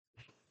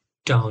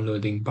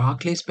Downloading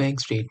Barclays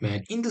bank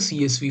statement in the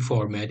CSV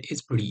format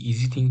is pretty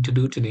easy thing to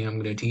do. Today I'm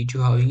going to teach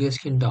you how you guys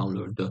can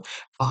download the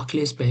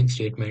Barclays bank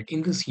statement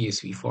in the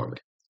CSV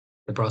format.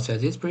 The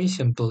process is pretty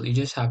simple. You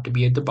just have to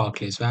be at the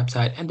Barclays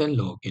website and then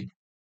log in.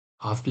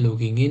 After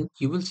logging in,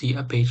 you will see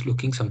a page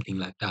looking something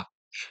like that.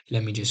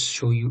 Let me just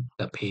show you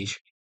the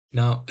page.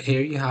 Now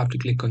here you have to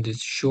click on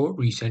this show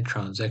recent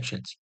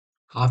transactions.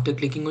 After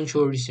clicking on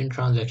show recent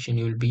transaction,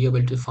 you will be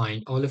able to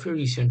find all of your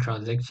recent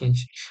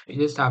transactions. You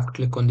just have to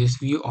click on this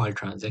view all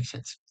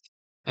transactions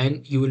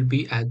and you will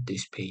be at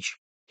this page.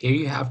 Here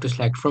you have to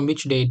select from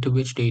which date to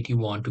which date you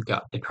want to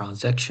get the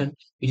transaction.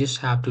 You just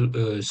have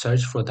to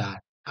search for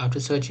that.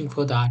 After searching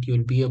for that, you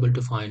will be able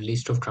to find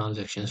list of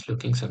transactions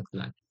looking something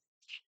like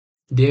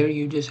there.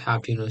 You just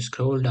have to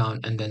scroll down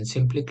and then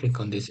simply click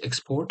on this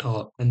export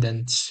all and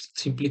then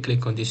simply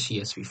click on this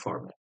CSV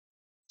format.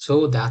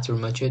 So that's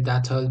pretty much it.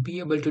 That's how I'll be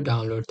able to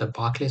download the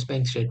Barclays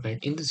bank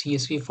statement in the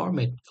CSV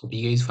format. Hope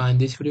you guys find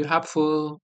this video helpful.